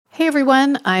Hey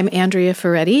everyone, I'm Andrea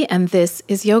Ferretti, and this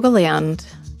is Yoga Land.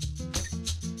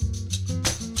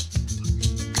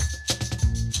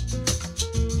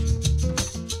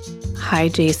 Hi,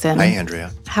 Jason. Hi,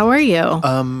 Andrea. How are you?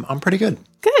 I'm pretty good.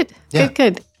 Good. Yeah.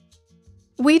 Good.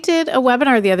 We did a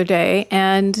webinar the other day,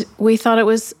 and we thought it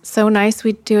was so nice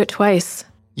we'd do it twice.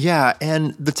 Yeah,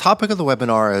 and the topic of the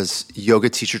webinar is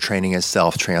yoga teacher training as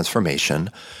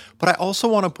self-transformation. But I also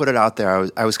want to put it out there.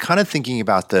 I was kind of thinking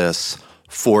about this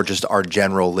for just our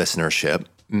general listenership,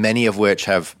 many of which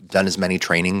have done as many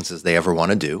trainings as they ever want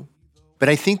to do. But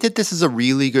I think that this is a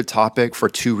really good topic for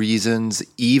two reasons,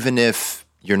 even if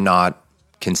you're not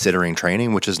considering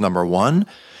training, which is number one.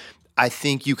 I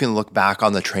think you can look back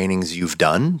on the trainings you've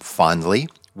done fondly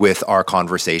with our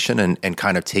conversation and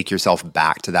kind of take yourself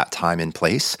back to that time and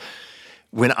place.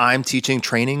 When I'm teaching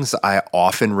trainings, I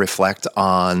often reflect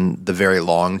on the very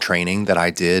long training that I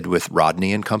did with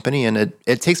Rodney and company, and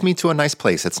it takes me to a nice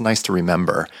place. It's nice to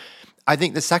remember. I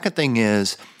think the second thing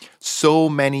is so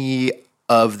many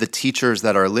of the teachers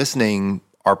that are listening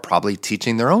are probably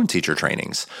teaching their own teacher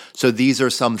trainings. So these are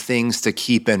some things to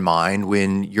keep in mind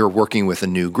when you're working with a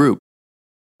new group.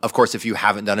 Of course, if you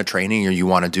haven't done a training or you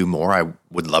want to do more, I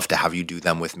would love to have you do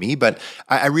them with me. But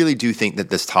I really do think that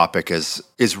this topic is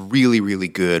really, really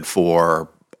good for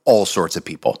all sorts of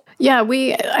people. Yeah,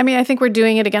 I think we're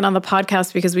doing it again on the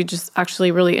podcast because we just actually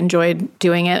really enjoyed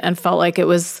doing it and felt like it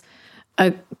was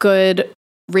a good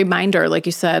reminder, like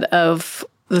you said, of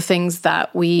the things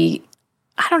that we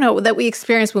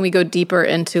experience when we go deeper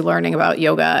into learning about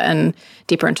yoga and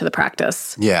deeper into the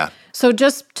practice. Yeah. So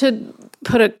just to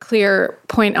put a clear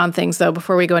point on things, though,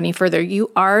 before we go any further,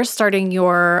 you are starting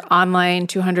your online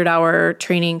 200-hour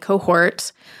training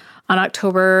cohort on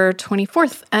October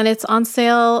 24th, and it's on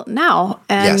sale now.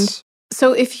 And yes.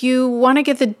 So if you want to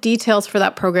get the details for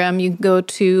that program, you can go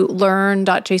to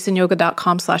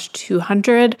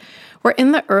learn.jasonyoga.com/200. We're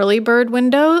in the early bird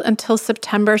window until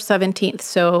September 17th.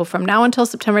 So from now until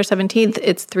September 17th,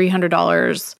 it's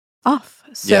 $300 off.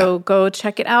 So Go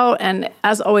check it out. And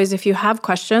as always, if you have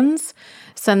questions,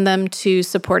 send them to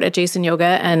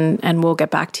support@JasonYoga and we'll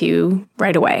get back to you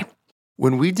right away.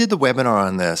 When we did the webinar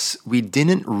on this, we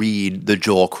didn't read the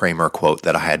Joel Kramer quote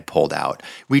that I had pulled out.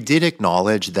 We did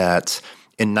acknowledge that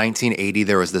in 1980,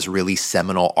 there was this really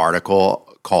seminal article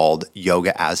called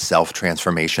Yoga as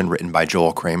Self-Transformation written by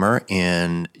Joel Kramer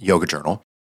in Yoga Journal.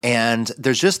 And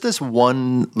there's just this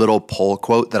one little pull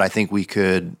quote that I think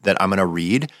that I'm going to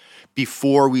read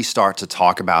before we start to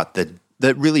talk about the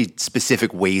really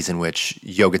specific ways in which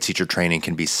yoga teacher training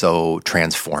can be so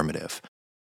transformative.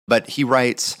 But he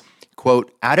writes,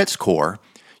 quote, "At its core,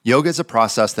 yoga is a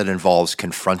process that involves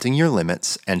confronting your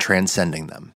limits and transcending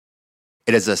them.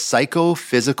 It is a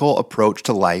psychophysical approach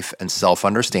to life and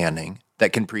self-understanding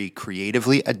that can be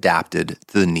creatively adapted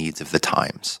to the needs of the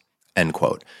times," end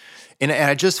quote. And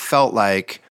I just felt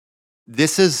like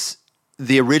this is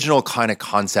the original kind of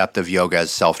concept of yoga as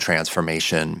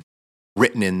self-transformation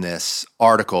written in this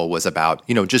article was about,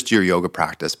 just your yoga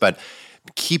practice. But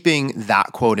keeping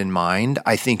that quote in mind,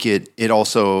 I think it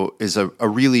also is a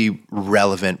really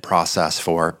relevant process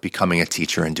for becoming a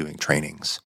teacher and doing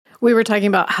trainings. We were talking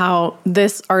about how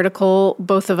this article,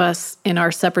 both of us in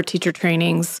our separate teacher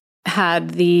trainings,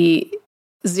 had the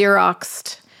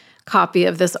Xeroxed copy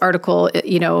of this article,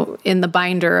 in the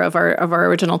binder of our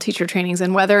original teacher trainings,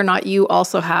 and whether or not you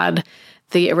also had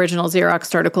the original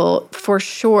Xeroxed article, for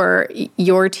sure,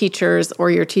 your teachers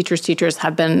or your teachers' teachers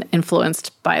have been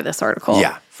influenced by this article.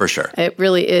 Yeah, for sure. It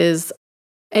really is.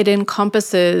 It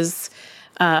encompasses,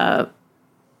 I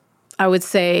would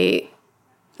say,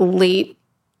 late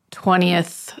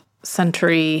 20th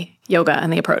century yoga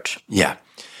and the approach. Yeah.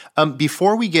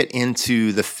 Before we get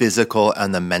into the physical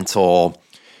and the mental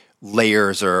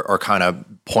layers or kind of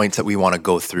points that we want to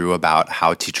go through about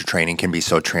how teacher training can be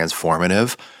so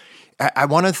transformative, I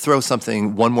want to throw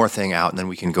one more thing out, and then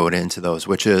we can go into those,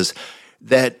 which is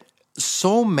that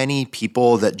so many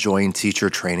people that join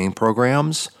teacher training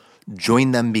programs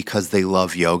join them because they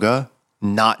love yoga,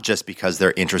 not just because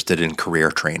they're interested in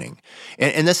career training.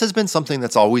 And this has been something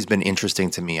that's always been interesting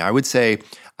to me. I would say,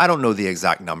 I don't know the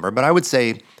exact number, but I would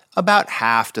say about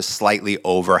half to slightly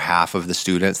over half of the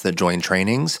students that join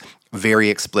trainings very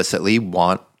explicitly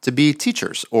want to be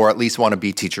teachers, or at least want to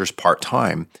be teachers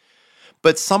part-time.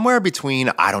 But somewhere between,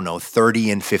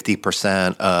 30 and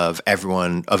 50% of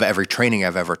every training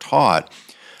I've ever taught,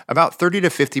 about 30 to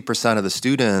 50% of the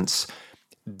students,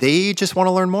 they just want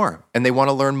to learn more. And they want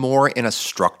to learn more in a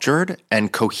structured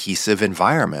and cohesive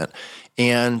environment.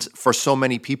 And for so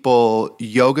many people,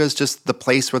 yoga is just the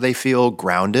place where they feel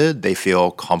grounded, they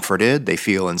feel comforted, they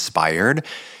feel inspired.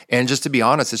 And just to be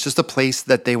honest, it's just a place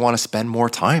that they want to spend more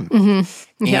time.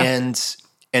 Yeah.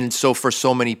 And so for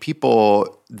so many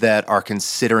people that are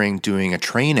considering doing a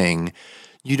training,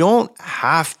 you don't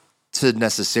have to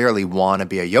necessarily want to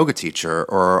be a yoga teacher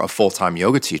or a full-time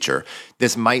yoga teacher.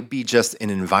 This might be just an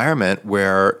environment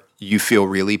where you feel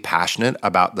really passionate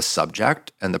about the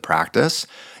subject and the practice,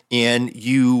 and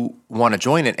you want to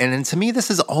join it. And to me, this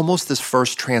is almost this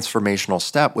first transformational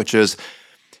step, which is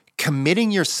committing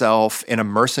yourself and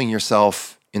immersing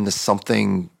yourself into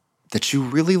something that you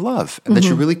really love and that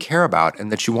you really care about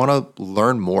and that you want to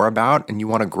learn more about and you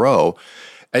want to grow.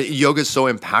 Yoga is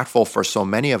so impactful for so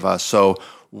many of us. So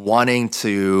wanting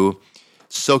to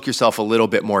soak yourself a little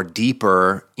bit more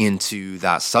deeper into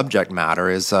that subject matter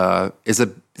is a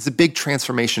big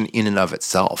transformation in and of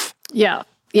itself. Yeah.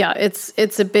 Yeah.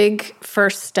 It's a big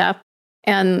first step.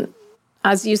 And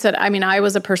as you said, I mean, I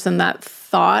was a person that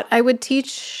thought I would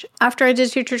teach after I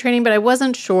did teacher training, but I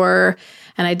wasn't sure.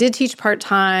 And I did teach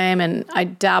part-time and I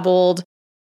dabbled.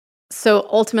 So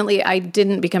ultimately, I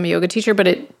didn't become a yoga teacher, but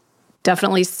it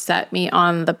definitely set me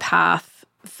on the path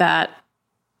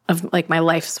of like my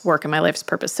life's work and my life's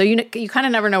purpose. So you kind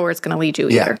of never know where it's going to lead you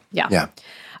either. Yeah.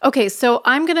 Okay, so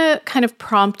I'm going to kind of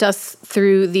prompt us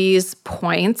through these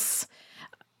points.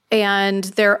 And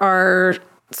there are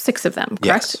 6 of them, correct?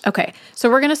 Yes. Okay, so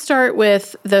we're going to start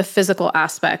with the physical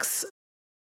aspects.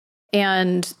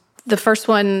 And the first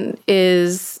one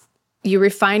is you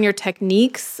refine your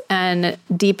techniques and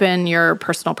deepen your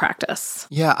personal practice.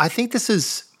 Yeah, I think this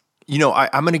is,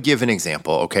 I'm going to give an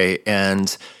example, okay?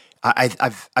 And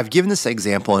I've given this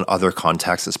example in other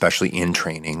contexts, especially in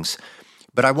trainings.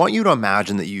 But I want you to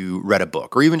imagine that you read a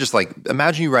book, or even just like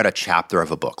imagine you read a chapter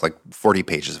of a book, like 40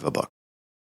 pages of a book.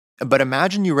 But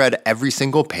imagine you read every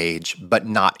single page, but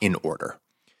not in order.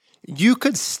 You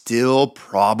could still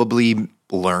probably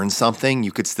learn something.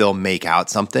 You could still make out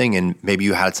something, and maybe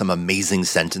you had some amazing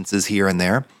sentences here and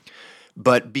there.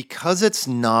 But because it's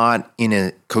not in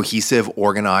a cohesive,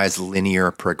 organized, linear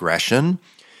progression,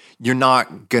 you're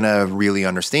not going to really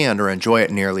understand or enjoy it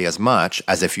nearly as much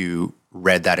as if you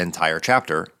read that entire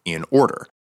chapter in order.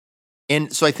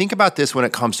 And so I think about this when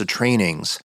it comes to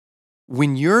trainings.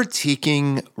 When you're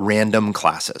taking random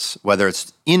classes, whether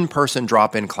it's in-person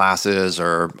drop-in classes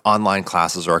or online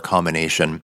classes or a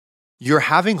combination, you're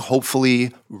having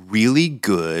hopefully really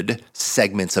good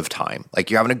segments of time. Like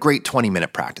you're having a great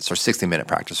 20-minute practice or 60-minute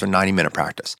practice or 90-minute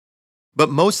practice. But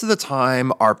most of the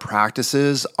time, our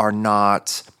practices are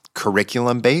not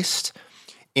curriculum-based.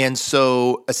 And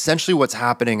so essentially what's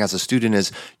happening as a student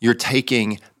is you're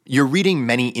reading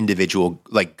many individual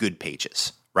like good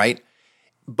pages, right?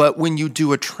 But when you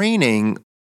do a training,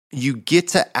 you get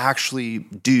to actually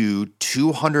do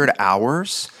 200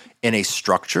 hours in a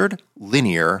structured,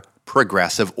 linear,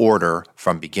 progressive order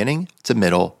from beginning to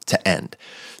middle to end.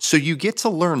 So you get to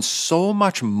learn so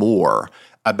much more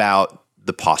about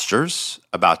the postures,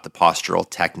 about the postural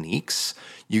techniques.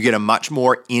 You get a much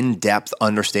more in-depth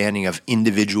understanding of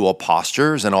individual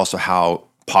postures and also how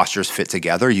postures fit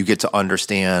together. You get to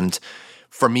understand,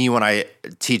 for me, when I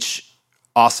teach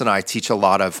Austin and I teach a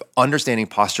lot of understanding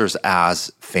postures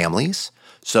as families.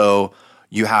 So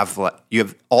you have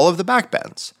all of the back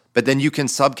bends, but then you can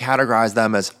subcategorize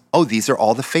them as, oh, these are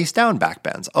all the face down back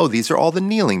bends. Oh, these are all the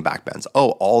kneeling back bends.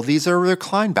 Oh, all these are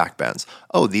reclined back bends.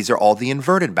 Oh, these are all the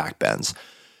inverted back bends.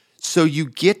 So you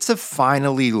get to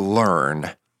finally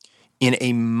learn in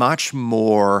a much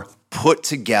more put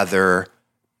together,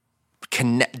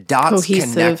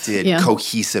 cohesive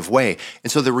way.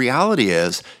 And so the reality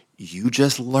is, you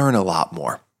just learn a lot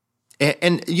more.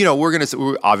 And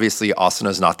we're obviously, Asana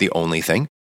is not the only thing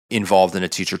involved in a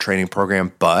teacher training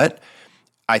program, but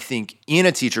I think in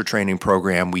a teacher training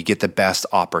program, we get the best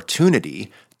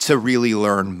opportunity to really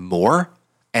learn more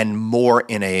and more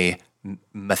in a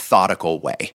methodical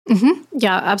way. Mm-hmm.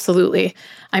 Yeah, absolutely.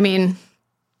 I mean,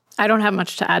 I don't have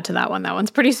much to add to that one. That one's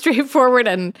pretty straightforward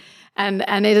and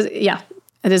it is,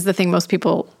 it is the thing most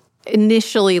people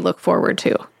initially look forward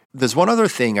to. There's one other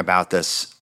thing about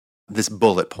this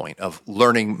bullet point of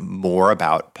learning more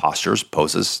about postures,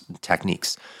 poses,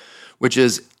 techniques, which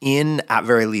is at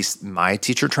very least my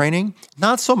teacher training,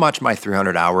 not so much my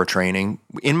 300-hour training.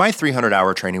 In my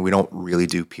 300-hour training, we don't really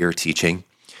do peer teaching.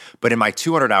 But in my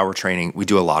 200-hour training, we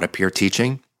do a lot of peer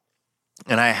teaching.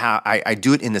 And I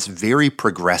do it in this very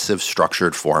progressive,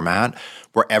 structured format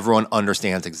where everyone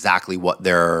understands exactly what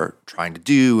they're trying to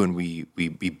do, and we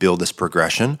build this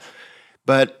progression.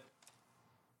 But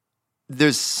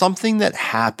there's something that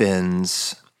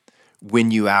happens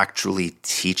when you actually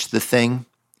teach the thing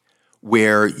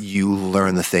where you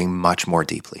learn the thing much more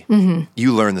deeply. Mm-hmm.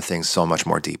 You learn the thing so much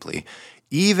more deeply.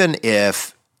 Even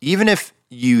if even if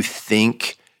you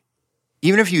think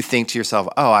to yourself,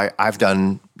 oh, I've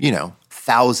done,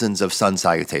 thousands of sun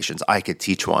salutations, I could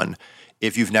teach one.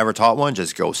 If you've never taught one,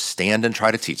 just go stand and try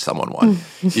to teach someone one.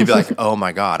 You'd be like, oh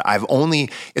my God,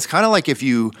 it's kind of like if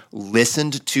you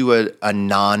listened to a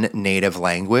non-native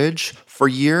language for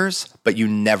years, but you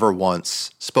never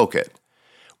once spoke it.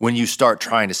 When you start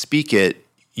trying to speak it,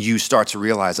 you start to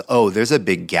realize, oh, there's a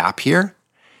big gap here.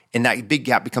 And that big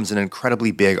gap becomes an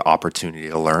incredibly big opportunity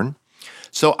to learn.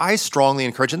 So I strongly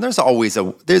encourage, and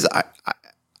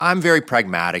I'm very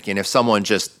pragmatic, and if someone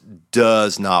just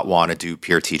does not want to do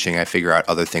peer teaching, I figure out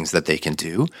other things that they can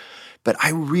do. But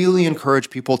I really encourage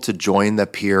people to join the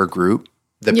peer group,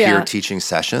 the peer teaching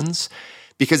sessions,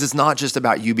 because it's not just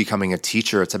about you becoming a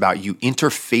teacher, it's about you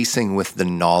interfacing with the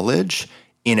knowledge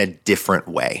in a different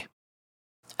way.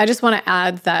 I just want to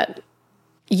add that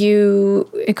you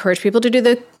encourage people to do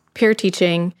the peer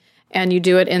teaching, and you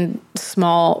do it in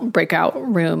small breakout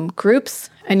room groups,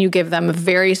 and you give them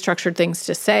very structured things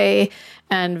to say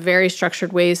and very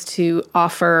structured ways to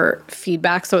offer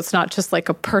feedback. So it's not just like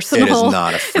a personal... It is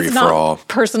not a free-for-all.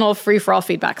 Personal free-for-all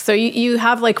feedback. So you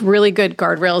have like really good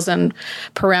guardrails and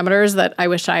parameters that I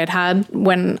wish I had had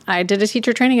when I did a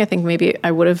teacher training. I think maybe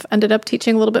I would have ended up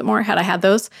teaching a little bit more had I had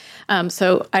those.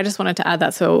 So I just wanted to add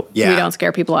that so we don't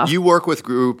scare people off. You work with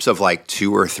groups of like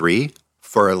 2 or 3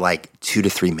 for like 2 to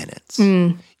 3 minutes.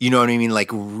 You know what I mean? Like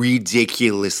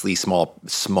ridiculously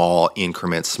small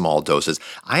increments, small doses.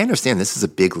 I understand this is a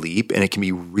big leap and it can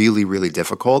be really, really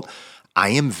difficult. I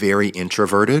am very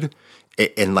introverted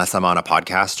unless I'm on a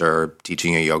podcast or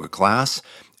teaching a yoga class.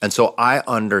 And so I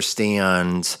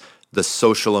understand the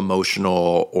social,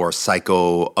 emotional, or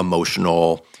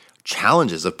psycho-emotional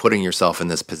challenges of putting yourself in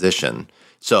this position.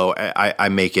 So I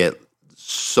make it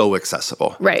so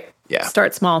accessible. Right. Yeah.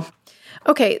 Start small.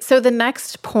 Okay, so the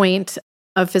next point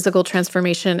of physical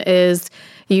transformation is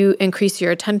you increase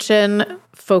your attention,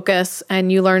 focus,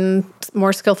 and you learn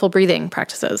more skillful breathing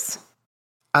practices.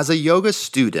 As a yoga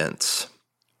student,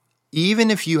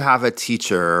 even if you have a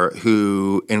teacher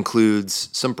who includes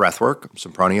some breath work,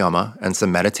 some pranayama, and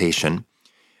some meditation,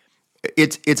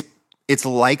 it's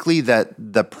likely that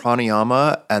the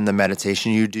pranayama and the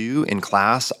meditation you do in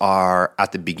class are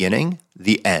at the beginning,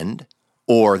 the end,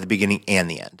 or the beginning and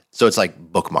the end. So it's like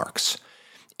bookmarks.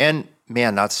 And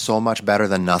man, that's so much better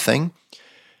than nothing.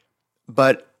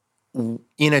 But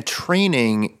in a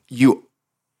training,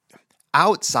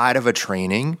 outside of a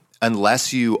training,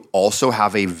 unless you also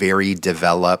have a very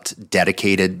developed,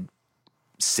 dedicated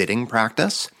sitting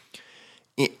practice,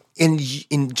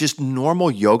 in just normal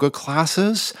yoga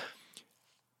classes,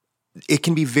 it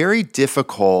can be very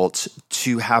difficult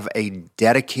to have a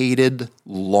dedicated,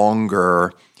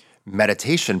 longer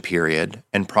meditation period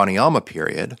and pranayama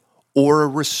period or a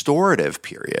restorative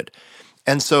period.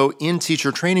 And so in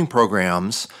teacher training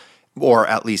programs, or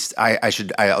at least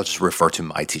I'll just refer to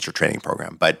my teacher training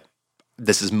program, but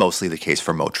this is mostly the case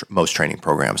for most training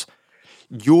programs.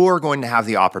 You're going to have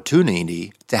the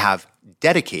opportunity to have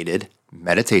dedicated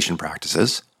meditation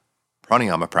practices,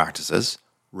 pranayama practices,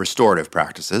 restorative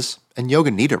practices, and yoga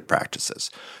nidra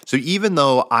practices. So even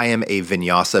though I am a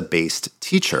vinyasa-based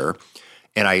teacher,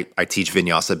 and I teach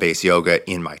vinyasa-based yoga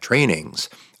in my trainings,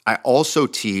 I also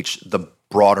teach the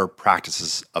broader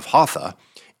practices of hatha,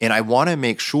 and I want to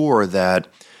make sure that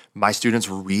my students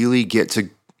really get to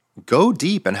go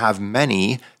deep and have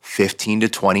many 15 to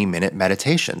 20 minute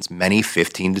meditations, many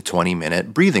 15 to 20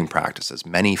 minute breathing practices,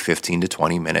 many 15 to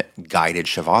 20 minute guided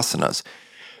shavasana,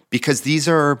 because these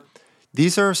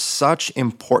are such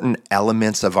important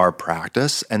elements of our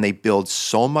practice, and they build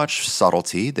so much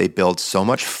subtlety, they build so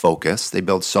much focus, they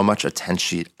build so much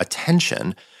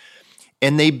attention,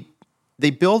 and they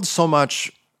build so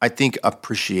much, I think,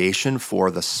 appreciation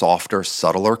for the softer,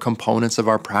 subtler components of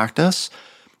our practice.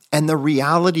 And the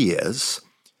reality is,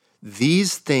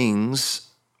 these things,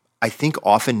 I think,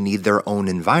 often need their own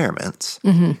environments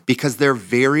because they're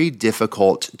very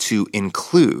difficult to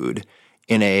include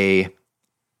in a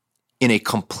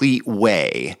complete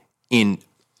way in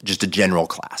just a general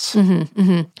class.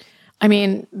 I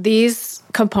mean, these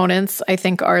components, I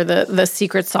think, are the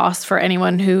secret sauce for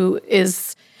anyone who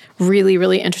is really,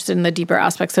 really interested in the deeper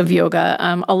aspects of yoga,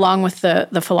 along with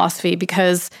the philosophy,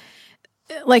 because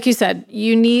like you said,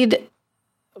 you need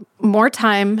more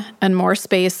time and more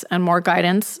space and more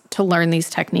guidance to learn these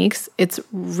techniques. It's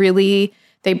really...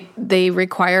 They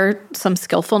require some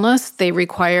skillfulness. They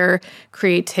require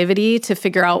creativity to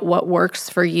figure out what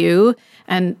works for you.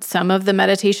 And some of the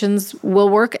meditations will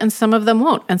work and some of them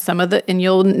won't. And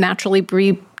you'll naturally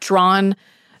be drawn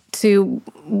to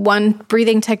one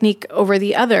breathing technique over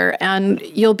the other. And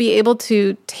you'll be able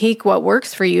to take what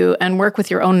works for you and work with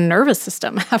your own nervous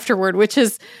system afterward, which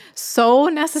is so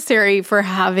necessary for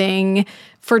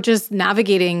just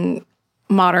navigating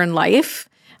modern life.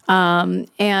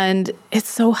 And it's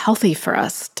so healthy for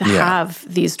us to have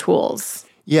these tools.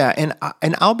 Yeah,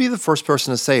 and I'll be the first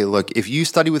person to say, look, if you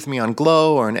study with me on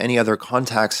Glow or in any other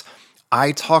context,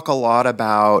 I talk a lot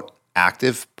about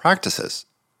active practices,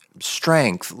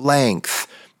 strength, length,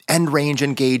 end range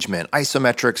engagement,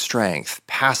 isometric strength,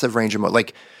 passive range of motion,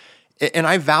 and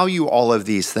I value all of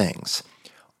these things.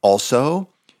 Also,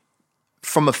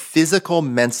 from a physical,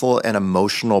 mental, and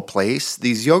emotional place,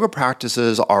 these yoga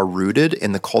practices are rooted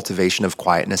in the cultivation of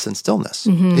quietness and stillness.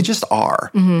 They just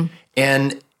are.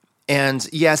 And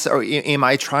yes, am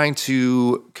I trying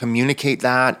to communicate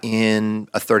that in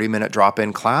a 30-minute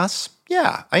drop-in class?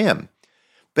 Yeah, I am.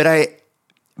 But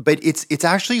it's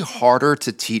actually harder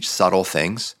to teach subtle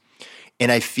things.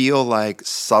 And I feel like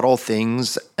subtle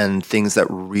things and things that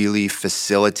really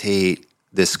facilitate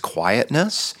this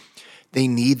quietness, they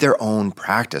need their own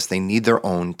practice. They need their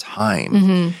own time.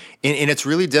 And it's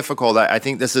really difficult. I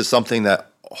think this is something that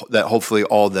hopefully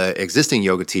all the existing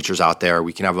yoga teachers out there,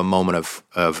 we can have a moment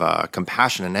of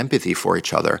compassion and empathy for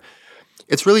each other.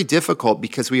 It's really difficult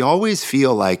because we always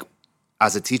feel like,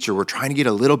 as a teacher, we're trying to get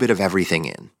a little bit of everything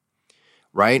in,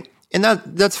 right? And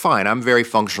that's fine. I'm very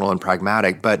functional and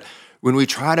pragmatic. But when we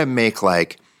try to make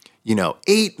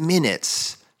 8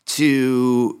 minutes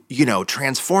to,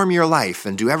 transform your life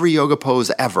and do every yoga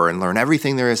pose ever and learn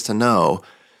everything there is to know,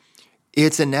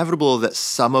 it's inevitable that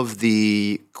some of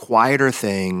the quieter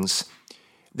things,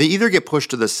 they either get pushed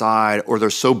to the side or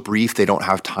they're so brief they don't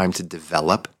have time to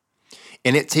develop.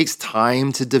 And it takes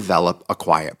time to develop a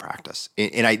quiet practice.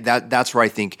 And that's where I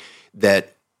think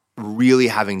that really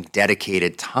having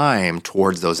dedicated time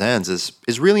towards those ends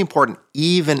is really important,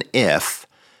 even if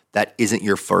that isn't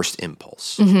your first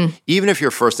impulse. Even if your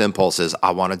first impulse is,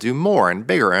 I want to do more and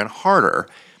bigger and harder.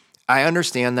 I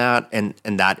understand that, and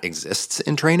that exists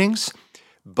in trainings.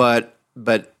 But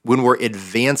when we're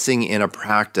advancing in a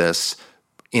practice,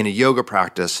 in a yoga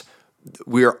practice,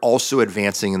 we are also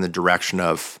advancing in the direction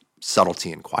of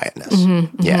subtlety and quietness.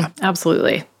 Yeah.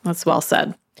 Absolutely. That's well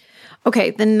said. Okay,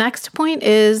 the next point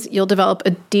is you'll develop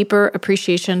a deeper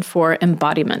appreciation for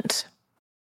embodiment.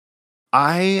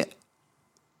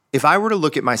 If I were to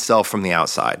look at myself from the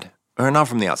outside, or not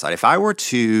from the outside, if I were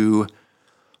to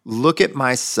look at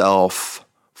myself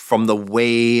from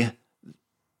a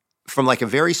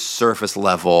very surface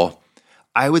level,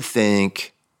 I would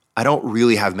think I don't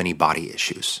really have many body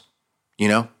issues,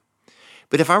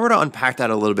 But if I were to unpack that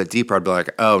a little bit deeper, I'd be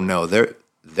like, oh no, they're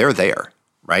there,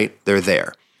 right? They're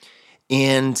there.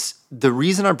 And the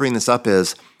reason I bring this up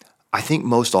is I think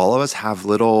most all of us have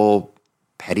little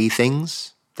petty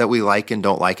things that we like and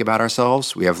don't like about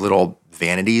ourselves. We have little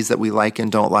vanities that we like and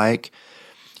don't like.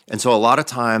 And so a lot of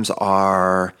times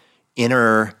our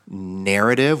inner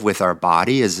narrative with our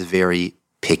body is very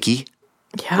picky.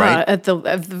 Yeah, right? at the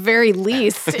very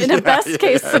least, in a best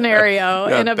case scenario.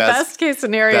 Yeah, in a best case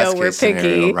scenario, we're picky.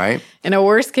 Scenario, right? In a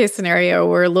worst case scenario,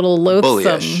 we're a little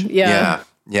loathsome. Bullyish.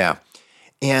 Yeah.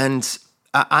 And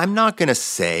I'm not going to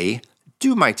say,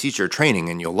 do my teacher training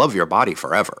and you'll love your body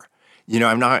forever.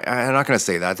 I'm not going to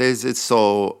say that. It's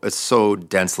so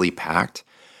densely packed.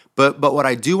 But what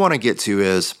I do want to get to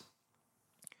is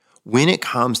when it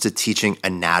comes to teaching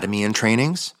anatomy in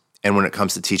trainings and when it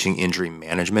comes to teaching injury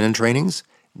management in trainings,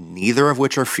 neither of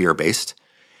which are fear-based.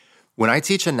 When I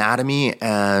teach anatomy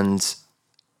and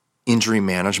injury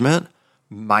management,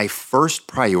 my first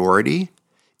priority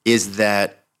is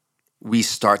that we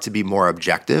start to be more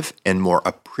objective and more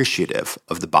appreciative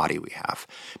of the body we have.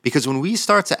 Because when we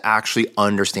start to actually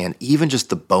understand even just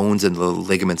the bones and the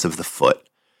ligaments of the foot,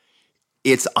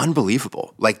 it's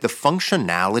unbelievable. Like the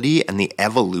functionality and the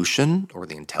evolution or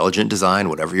the intelligent design,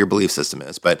 whatever your belief system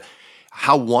is, but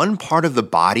how one part of the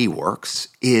body works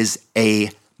is a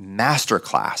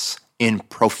masterclass in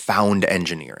profound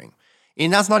engineering.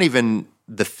 And that's not even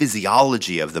the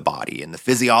physiology of the body and the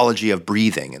physiology of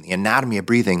breathing and the anatomy of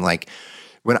breathing. Like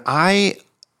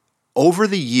over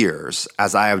the years,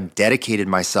 as I have dedicated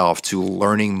myself to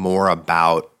learning more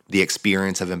about the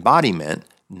experience of embodiment,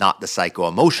 not the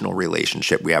psycho-emotional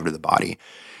relationship we have to the body,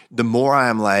 the more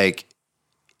I'm like,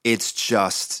 it's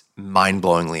just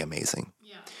mind-blowingly amazing.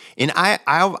 Yeah. And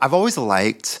I've always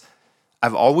liked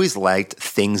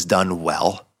things done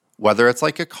well, whether it's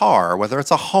like a car, whether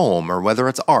it's a home, or whether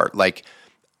it's art. Like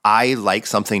I like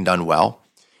something done well.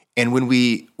 And when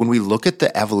we look at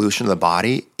the evolution of the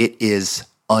body, it is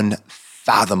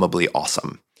unfathomably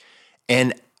awesome.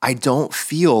 And I don't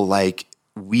feel like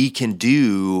we can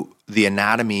do the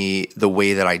anatomy the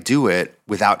way that I do it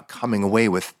without coming away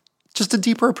with just a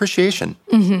deeper appreciation.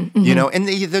 You know, and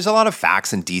there's a lot of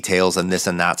facts and details and this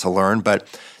and that to learn, but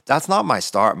that's not my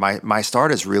start. My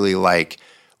start is really like,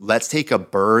 let's take a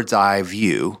bird's eye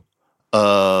view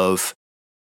of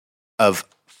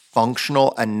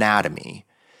functional anatomy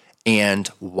and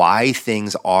why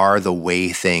things are the way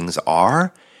things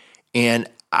are. And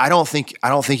I don't think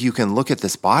you can look at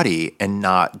this body and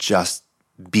not just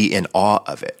be in awe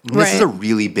of it. And this is a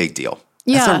really big deal.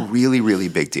 Yeah. That's a really, really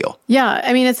big deal. Yeah.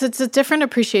 I mean, it's a different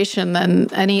appreciation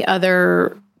than any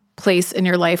other place in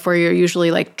your life where you're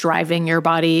usually like driving your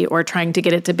body or trying to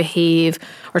get it to behave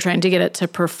or trying to get it to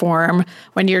perform.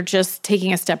 When you're just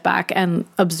taking a step back and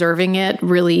observing it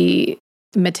really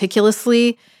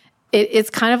meticulously, it's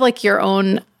kind of like your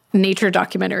own nature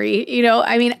documentary, you know?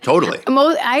 I mean, totally.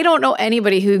 I don't know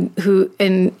anybody who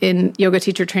in yoga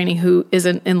teacher training who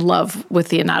isn't in love with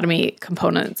the anatomy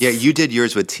components. Yeah, you did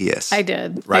yours with Tias. I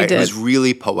did. Right? I did. It was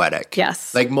really poetic.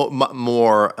 Yes. Like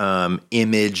more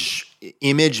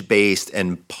image-based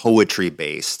and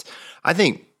poetry-based. I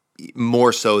think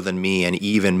more so than me, and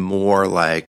even more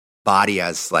like body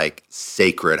as like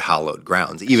sacred hallowed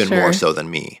grounds, even more so than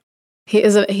me.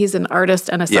 He's an artist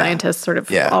and a scientist, sort of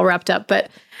all wrapped up.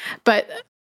 But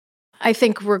I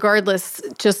think regardless,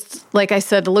 just like I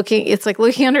said, it's like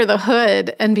looking under the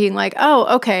hood and being like,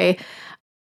 oh, okay,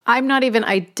 I'm not even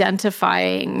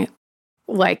identifying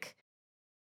like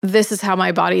this is how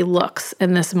my body looks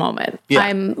in this moment. Yeah.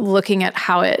 I'm looking at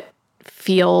how it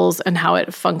feels and how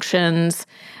it functions.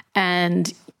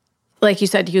 And like you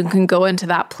said, you can go into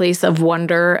that place of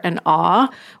wonder and awe,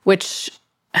 which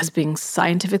has been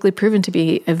scientifically proven to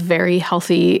be a very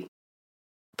healthy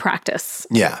practice.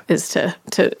 Yeah. Is to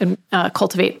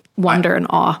cultivate wonder and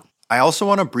awe. I also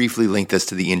want to briefly link this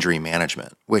to the injury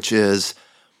management, which is,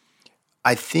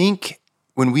 I think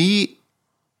when we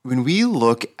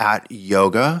look at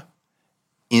yoga,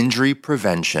 injury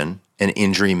prevention, and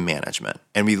injury management,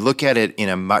 and we look at it in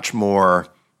a much more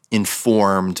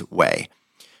informed way,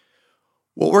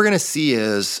 what we're going to see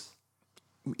is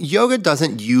yoga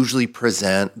doesn't usually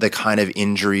present the kind of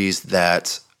injuries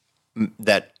that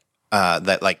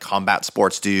like combat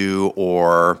sports do,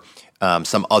 or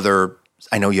some other.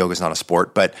 I know yoga is not a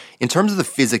sport, but in terms of the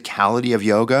physicality of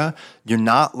yoga, you're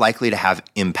not likely to have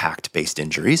impact-based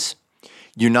injuries.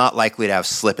 You're not likely to have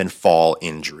slip and fall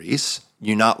injuries.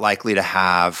 You're not likely to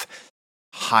have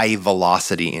high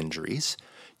velocity injuries.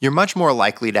 You're much more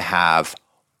likely to have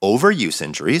overuse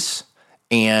injuries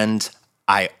and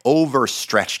I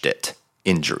overstretched it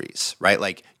injuries, right?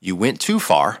 Like you went too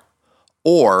far,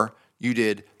 or you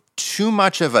did too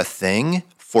much of a thing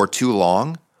for too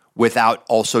long without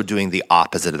also doing the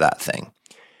opposite of that thing.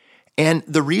 And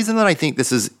the reason that I think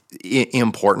this is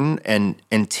important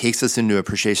and takes us into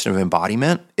appreciation of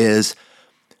embodiment is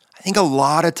I think a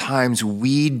lot of times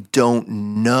we don't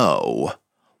know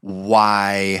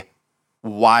why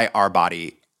our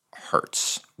body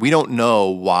hurts. We don't know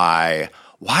why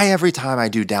every time I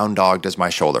do down dog does my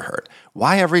shoulder hurt?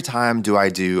 Why every time do I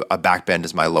do a back bend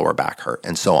does my lower back hurt?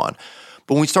 And so on.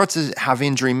 But when we start to have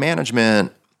injury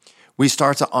management, we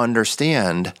start to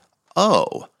understand,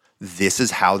 oh, this is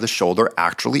how the shoulder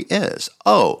actually is.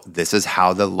 Oh, this is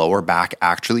how the lower back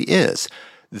actually is.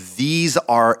 These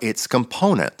are its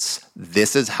components.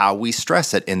 This is how we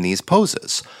stress it in these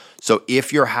poses. So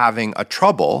if you're having a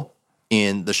trouble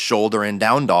in the shoulder and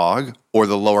down dog or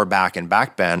the lower back and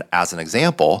back bend, as an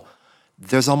example,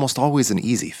 there's almost always an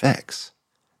easy fix.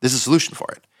 There's a solution for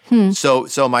it.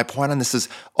 So my point on this is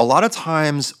a lot of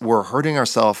times we're hurting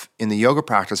ourselves in the yoga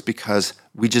practice because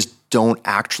we just don't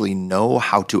actually know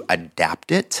how to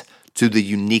adapt it to the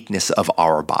uniqueness of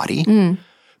our body.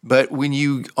 But when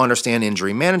you understand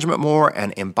injury management more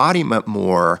and embodiment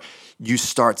more, you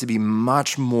start to be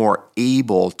much more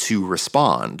able to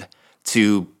respond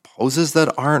to poses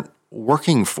that aren't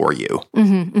working for you.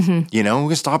 You know,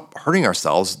 we can stop hurting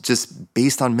ourselves just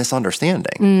based on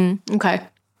misunderstanding. Okay.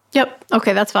 Yep.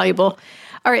 Okay, that's valuable.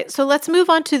 All right, so let's move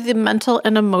on to the mental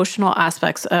and emotional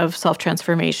aspects of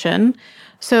self-transformation.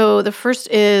 So the first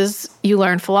is you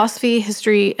learn philosophy,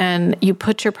 history, and you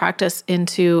put your practice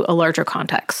into a larger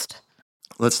context.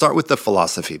 Let's start with the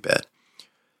philosophy bit.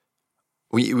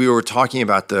 We were talking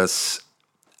about this.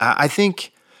 I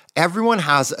think everyone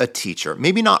has a teacher.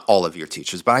 Maybe not all of your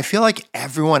teachers, but I feel like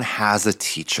everyone has a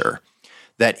teacher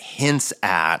that hints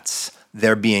at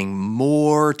there being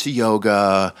more to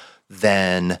yoga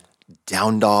than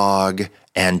down dog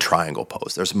and triangle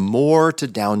pose. There's more to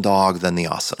down dog than the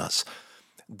asanas.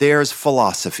 There's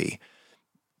philosophy.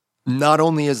 not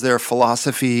only is there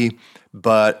philosophy,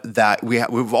 but that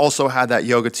we've also had that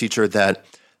yoga teacher that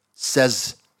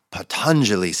says,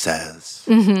 Patanjali says,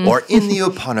 or in the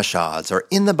Upanishads, or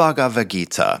in the Bhagavad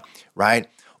Gita, right?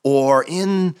 Or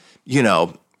in,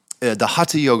 the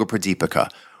Hatha Yoga Pradipika.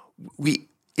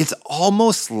 It's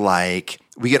almost like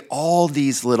we get all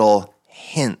these little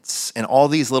hints and all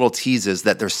these little teases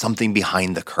that there's something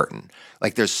behind the curtain.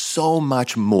 Like there's so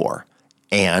much more.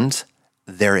 And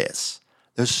there is.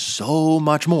 There's so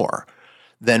much more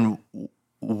than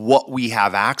what we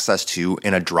have access to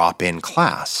in a drop-in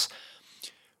class.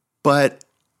 But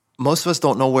most of us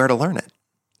don't know where to learn it.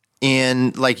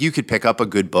 And like you could pick up a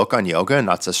good book on yoga and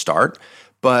that's a start,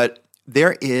 but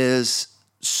there is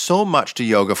so much to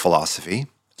yoga philosophies.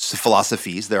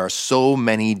 There are so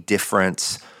many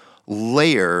different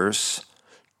layers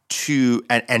to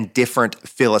and different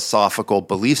philosophical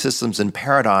belief systems and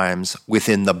paradigms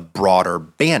within the broader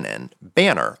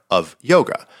banner of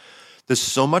yoga. There's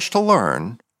so much to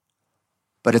learn,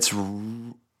 but it's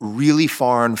really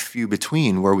far and few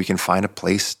between where we can find a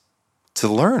place to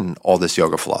learn all this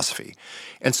yoga philosophy.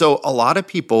 And so a lot of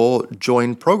people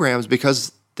join programs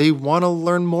because they want to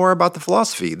learn more about the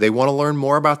philosophy. They want to learn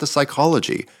more about the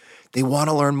psychology. They want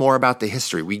to learn more about the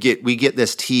history. We get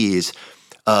this tease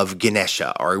of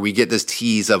Ganesha, or we get this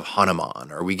tease of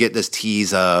Hanuman, or we get this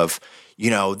tease of,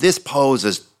 this pose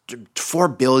is 4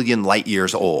 billion light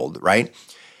years old, right?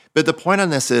 But the point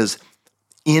on this is,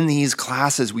 in these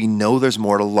classes, we know there's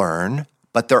more to learn,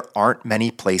 but there aren't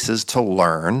many places to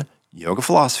learn yoga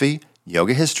philosophy,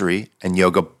 yoga history, and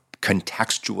yoga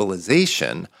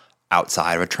contextualization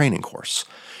outside of a training course.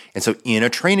 And so in a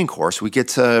training course, we get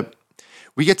to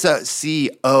see,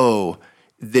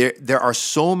 there are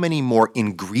so many more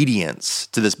ingredients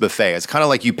to this buffet. It's kind of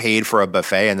like you paid for a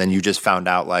buffet and then you just found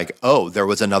out there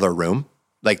was another room.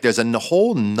 Like there's a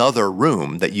whole nother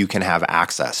room that you can have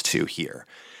access to here.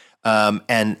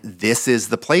 And this is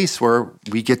the place where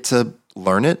we get to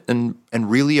learn it and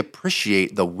really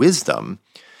appreciate the wisdom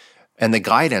and the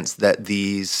guidance that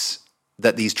these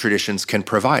traditions can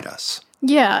provide us.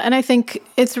 Yeah, and I think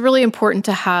it's really important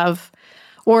to have,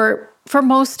 or for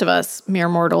most of us mere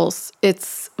mortals,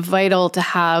 it's vital to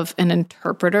have an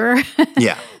interpreter.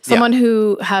 Yeah. Someone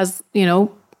who has,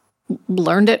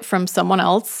 learned it from someone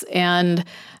else and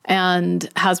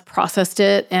has processed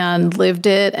it and lived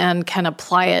it and can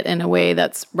apply it in a way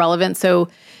that's relevant. So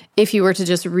if you were to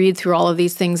just read through all of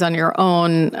these things on your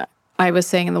own, I was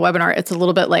saying in the webinar, it's a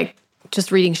little bit like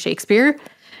just reading Shakespeare.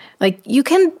 Like you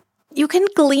can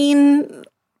glean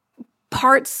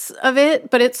parts of it,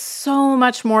 but it's so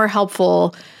much more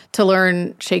helpful to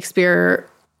learn Shakespeare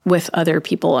with other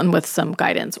people and with some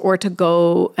guidance, or to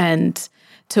go and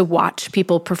to watch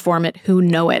people perform it who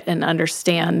know it and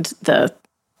understand the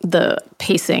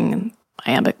pacing,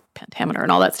 iambic pentameter,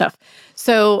 and all that stuff.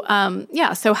 So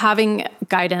so having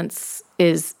guidance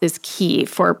is key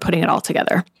for putting it all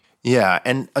together. Yeah,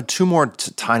 and 2 more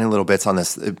tiny little bits on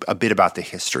this, a bit about the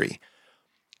history.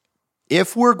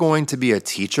 If we're going to be a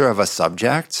teacher of a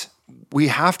subject, we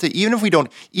have to,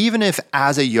 even if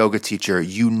as a yoga teacher,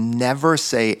 you never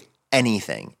say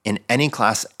anything in any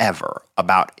class ever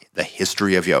about the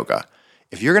history of yoga.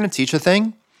 If you're going to teach a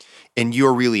thing and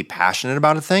you're really passionate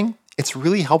about a thing, it's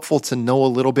really helpful to know a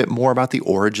little bit more about the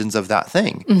origins of that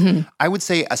thing. Mm-hmm. I would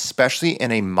say, especially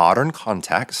in a modern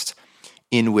context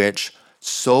in which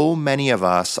so many of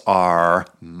us are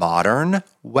modern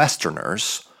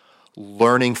Westerners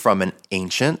learning from an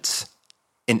ancient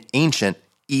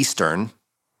Eastern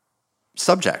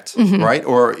subject, right?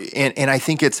 And I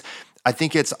think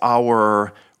it's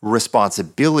our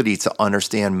responsibility to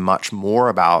understand much more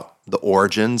about the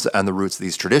origins and the roots of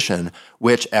these tradition,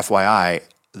 which, FYI,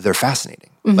 they're fascinating.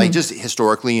 Mm-hmm. Like just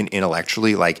historically and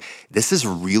intellectually, like this is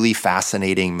really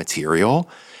fascinating material.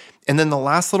 And then the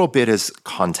last little bit is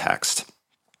context.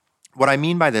 What I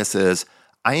mean by this is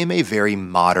I am a very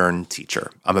modern teacher.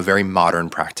 I'm a very modern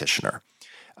practitioner.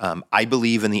 I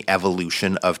believe in the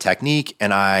evolution of technique,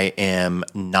 and I am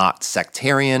not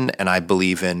sectarian, and I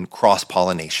believe in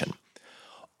cross-pollination.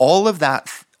 All of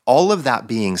that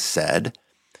being said,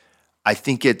 I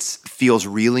think it feels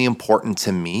really important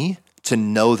to me to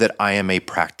know that I am a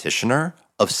practitioner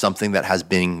of something that has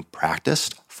been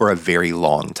practiced for a very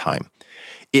long time.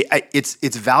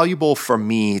 It's valuable for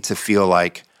me to feel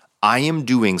like I am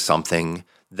doing something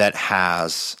that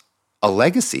has a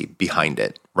legacy behind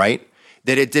it, right?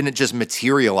 That it didn't just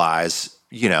materialize,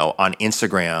 on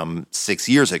Instagram 6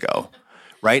 years ago,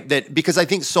 right? That because I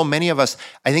think so many of us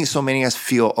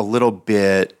feel a little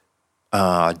bit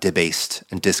debased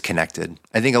and disconnected.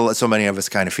 I think so many of us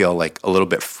kind of feel like a little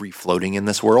bit free floating in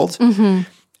this world. Mm-hmm.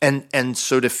 And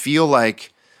so to feel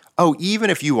like, oh, even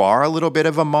if you are a little bit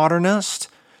of a modernist,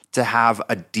 to have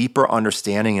a deeper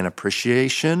understanding and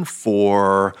appreciation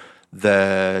for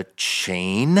the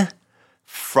chain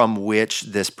from which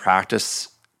this practice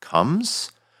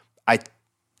comes,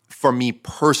 for me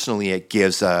personally, it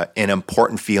gives an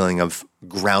important feeling of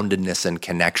groundedness and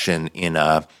connection in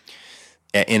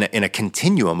a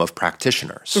continuum of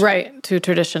practitioners. Right, to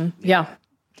tradition. Yeah.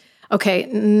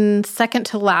 Okay, second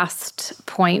to last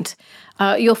point,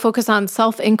 you'll focus on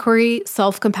self-inquiry,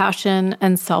 self-compassion,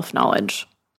 and self-knowledge.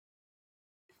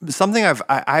 Something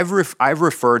I've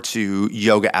referred to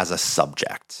yoga as a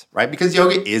subject, right? Because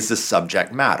yoga is a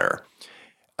subject matter.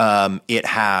 It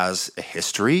has a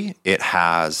history. It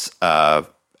has a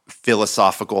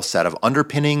philosophical set of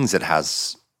underpinnings. It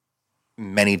has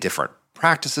many different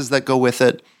practices that go with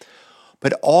it.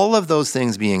 But all of those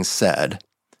things being said,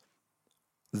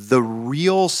 the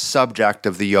real subject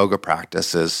of the yoga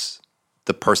practice is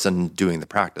the person doing the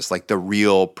practice. Like the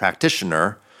real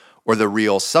practitioner or the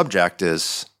real subject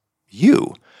is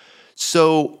you.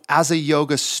 So as a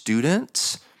yoga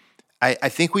student, I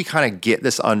think we kind of get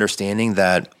this understanding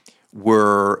that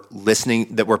we're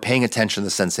listening, that we're paying attention to the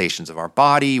sensations of our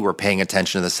body, we're paying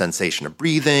attention to the sensation of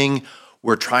breathing,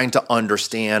 we're trying to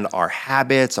understand our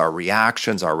habits, our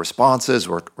reactions, our responses,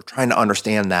 we're trying to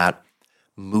understand that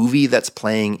movie that's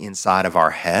playing inside of our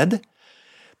head.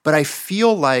 But I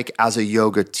feel like as a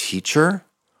yoga teacher,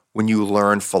 when you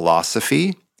learn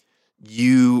philosophy,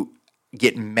 you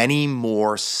get many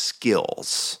more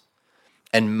skills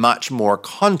and much more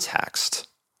context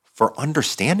for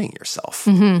understanding yourself.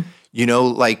 Mm-hmm. You know,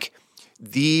 like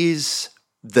the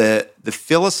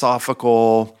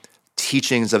philosophical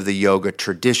teachings of the yoga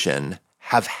tradition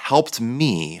have helped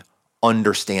me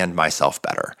understand myself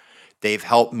better. They've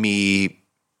helped me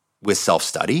with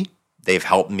self-study. They've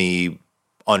helped me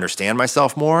understand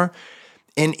myself more.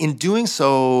 And in doing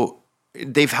so,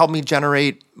 they've helped me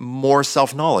generate more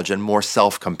self-knowledge and more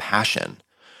self-compassion,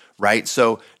 right?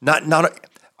 So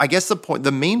I guess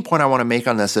the main point I want to make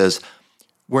on this is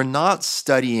we're not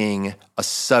studying a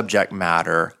subject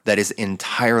matter that is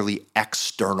entirely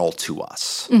external to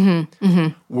us. Mm-hmm,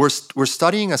 mm-hmm. We're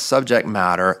studying a subject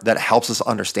matter that helps us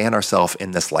understand ourselves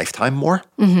in this lifetime more.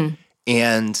 Mm-hmm.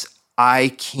 And I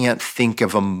can't think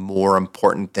of a more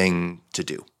important thing to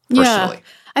do, personally. Yeah.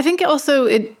 I think also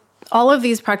all of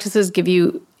these practices give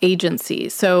you agency.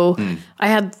 So I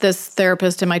had this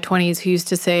therapist in my 20s who used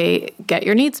to say, get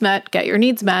your needs met, get your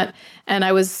needs met. And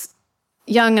I was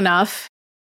young enough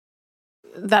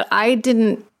that I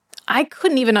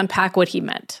couldn't even unpack what he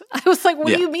meant. I was like, what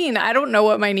do you mean? I don't know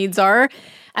what my needs are.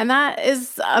 And that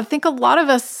is, I think a lot of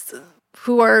us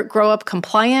who grow up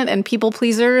compliant and people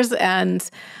pleasers and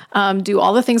do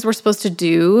all the things we're supposed to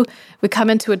do, we come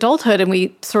into adulthood and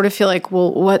we sort of feel like,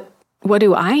 well, what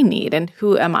do I need and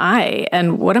who am I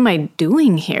and what am I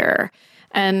doing here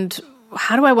and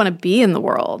how do I want to be in the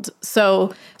world?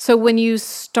 So when you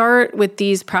start with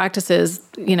these practices,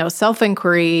 you know,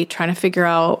 self-inquiry, trying to figure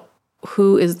out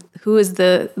who is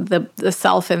the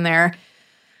self in there,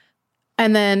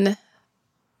 and then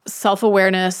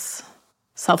self-awareness,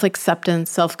 self-acceptance,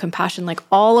 self-compassion, like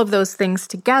all of those things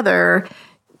together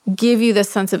give you this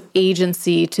sense of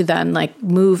agency to then like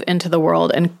move into the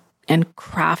world and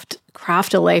craft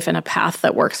a life and a path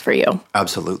that works for you.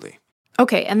 Absolutely.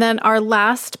 Okay, and then our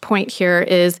last point here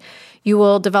is you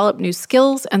will develop new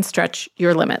skills and stretch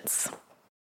your limits.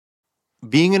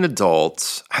 Being an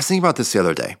adult, I was thinking about this the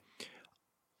other day.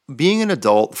 Being an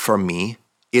adult for me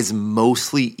is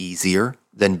mostly easier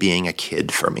than being a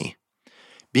kid for me.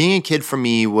 Being a kid for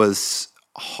me was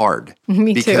hard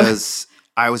Me because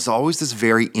I was always this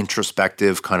very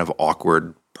introspective, kind of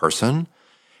awkward person.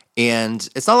 And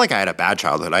it's not like I had a bad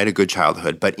childhood. I had a good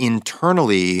childhood. But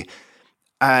internally,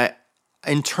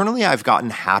 I've gotten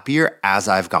happier as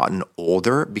I've gotten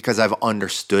older because I've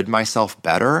understood myself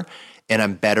better and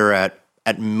I'm better at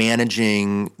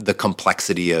managing the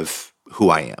complexity of who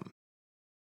I am.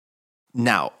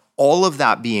 Now, all of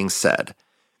that being said,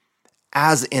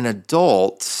 as an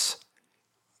adult,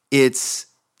 it's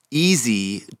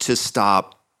easy to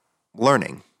stop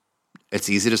learning. It's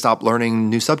easy to stop learning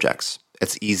new subjects.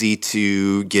 It's easy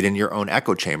to get in your own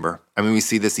echo chamber. I mean, we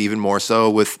see this even more so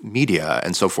with media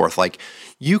and so forth. Like,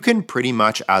 you can pretty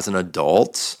much, as an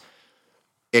adult,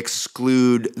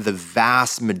 exclude the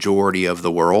vast majority of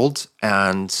the world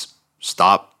and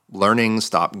stop learning,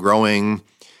 stop growing,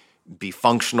 be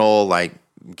functional, like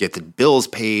get the bills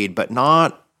paid, but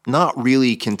not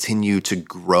really continue to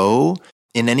grow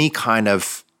in any kind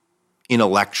of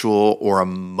intellectual or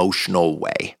emotional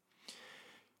way.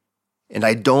 And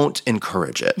I don't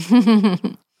encourage it.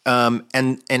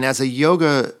 And as a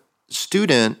yoga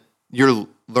student, you're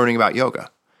learning about yoga,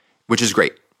 which is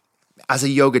great. As a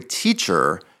yoga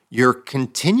teacher, you're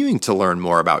continuing to learn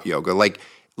more about yoga.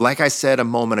 Like I said a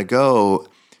moment ago,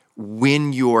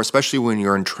 especially when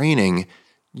you're in training,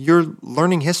 you're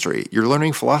learning history, you're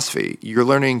learning philosophy, you're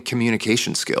learning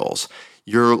communication skills,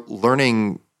 you're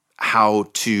learning how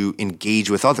to engage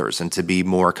with others and to be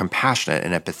more compassionate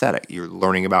and empathetic. You're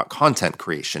learning about content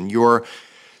creation. You're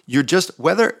just,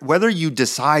 whether you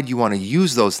decide you want to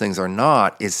use those things or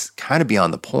not is kind of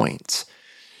beyond the point.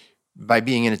 By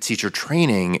being in a teacher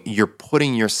training, you're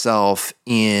putting yourself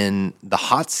in the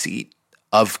hot seat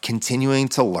of continuing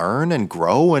to learn and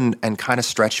grow and kind of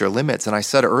stretch your limits. And I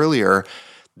said earlier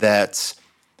that,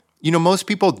 most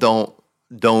people don't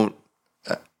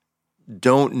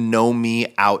know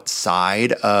me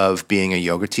outside of being a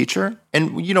yoga teacher.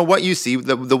 And what you see,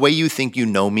 the way you think you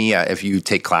know me, if you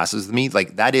take classes with me,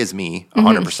 like that is me,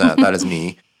 100%, that is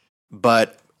me.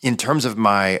 But in terms of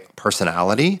my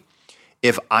personality,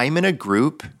 if I'm in a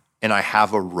group and I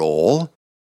have a role,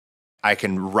 I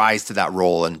can rise to that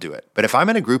role and do it. But if I'm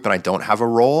in a group and I don't have a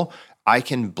role, I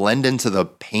can blend into the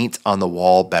paint on the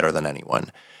wall better than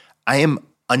anyone. I am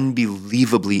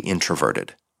unbelievably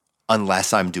introverted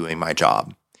unless I'm doing my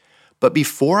job. But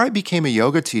before I became a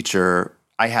yoga teacher,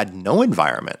 I had no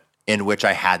environment in which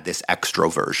I had this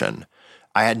extroversion.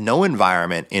 I had no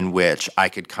environment in which I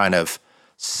could kind of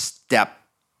step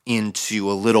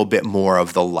into a little bit more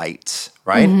of the light,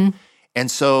 right? Mm-hmm. And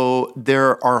so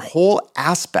there are whole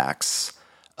aspects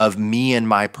of me and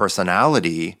my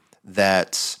personality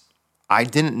that I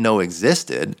didn't know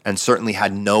existed and certainly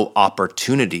had no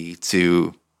opportunity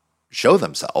to show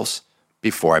themselves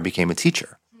before I became a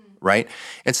teacher, right?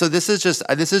 And so this is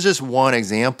just one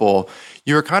example.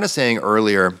 You were kind of saying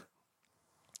earlier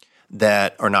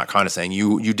that, or not kind of saying,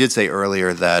 you did say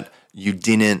earlier that you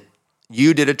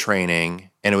did a training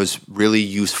and it was really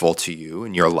useful to you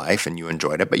in your life and you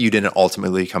enjoyed it, but you didn't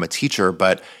ultimately become a teacher,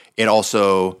 but it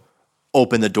also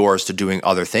opened the doors to doing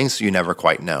other things, so you never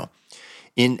quite know.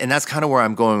 And that's kind of where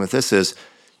I'm going with this is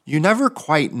you never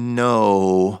quite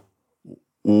know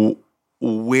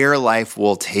where life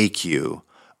will take you,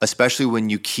 especially when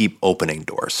you keep opening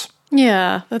doors.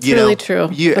 Yeah, that's really true.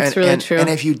 That's really true. And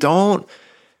if you don't,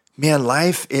 man,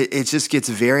 life, it just gets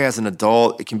as an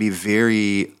adult, it can be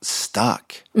very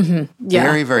stuck. Mm-hmm. Yeah.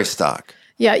 Very, very stuck.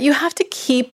 Yeah, you have to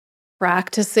keep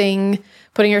practicing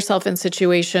putting yourself in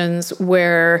situations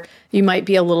where you might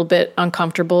be a little bit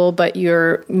uncomfortable, but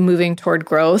you're moving toward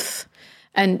growth.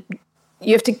 And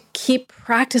you have to keep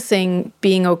practicing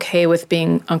being okay with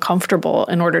being uncomfortable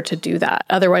in order to do that.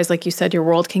 Otherwise, like you said, your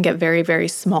world can get very, very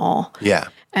small. Yeah.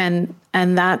 And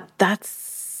that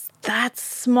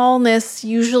smallness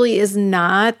usually is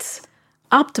not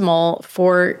optimal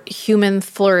for human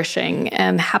flourishing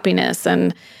and happiness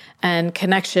and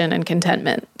connection and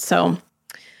contentment. So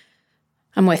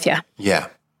I'm with you. Yeah.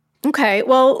 Okay.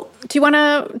 Well, do you want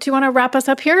to wrap us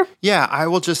up here? Yeah, I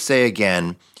will just say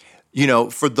again,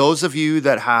 for those of you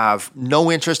that have no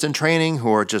interest in training,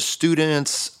 who are just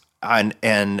students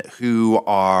and who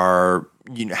are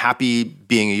happy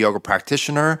being a yoga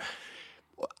practitioner,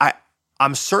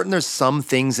 I'm certain there's some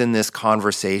things in this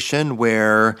conversation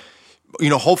where,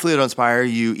 hopefully it'll inspire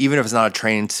you, even if it's not a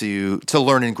training, to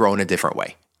learn and grow in a different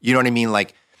way. You know what I mean?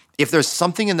 Like, if there's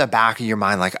something in the back of your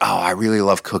mind, like, oh, I really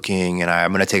love cooking and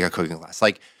I'm going to take a cooking class,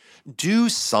 like, do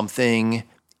something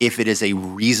if it is a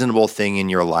reasonable thing in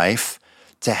your life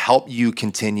to help you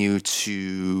continue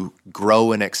to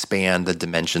grow and expand the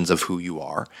dimensions of who you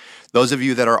are. Those of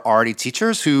you that are already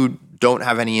teachers who don't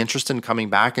have any interest in coming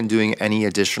back and doing any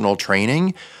additional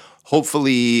training,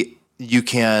 hopefully you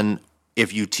can,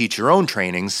 if you teach your own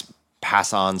trainings,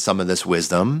 pass on some of this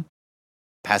wisdom,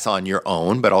 pass on your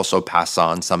own, but also pass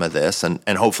on some of this. And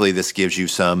hopefully this gives you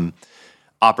some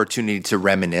opportunity to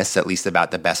reminisce at least about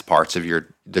the best parts of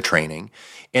the training.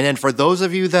 And then for those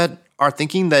of you that are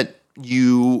thinking that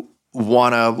you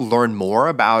want to learn more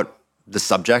about the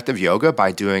subject of yoga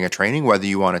by doing a training, whether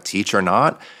you want to teach or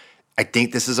not, I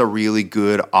think this is a really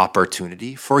good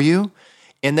opportunity for you.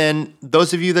 And then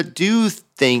those of you that do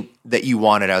think that you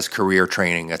want it as career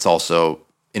training, it's also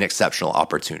an exceptional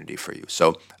opportunity for you.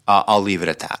 So I'll leave it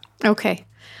at that. Okay.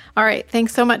 All right.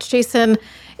 Thanks so much, Jason.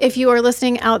 If you are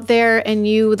listening out there and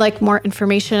you would like more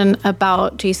information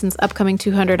about Jason's upcoming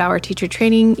 200-hour teacher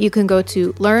training, you can go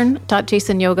to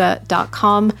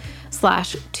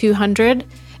learn.jasonyoga.com/200.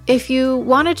 If you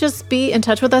want to just be in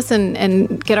touch with us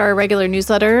and get our regular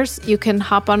newsletters, you can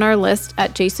hop on our list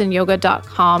at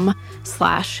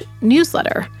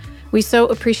jasonyoga.com/newsletter. We so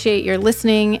appreciate your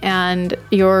listening and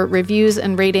your reviews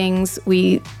and ratings.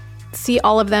 We see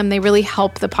all of them. They really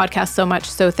help the podcast so much.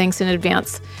 So thanks in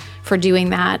advance for doing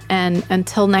that. And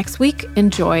until next week,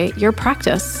 enjoy your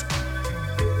practice.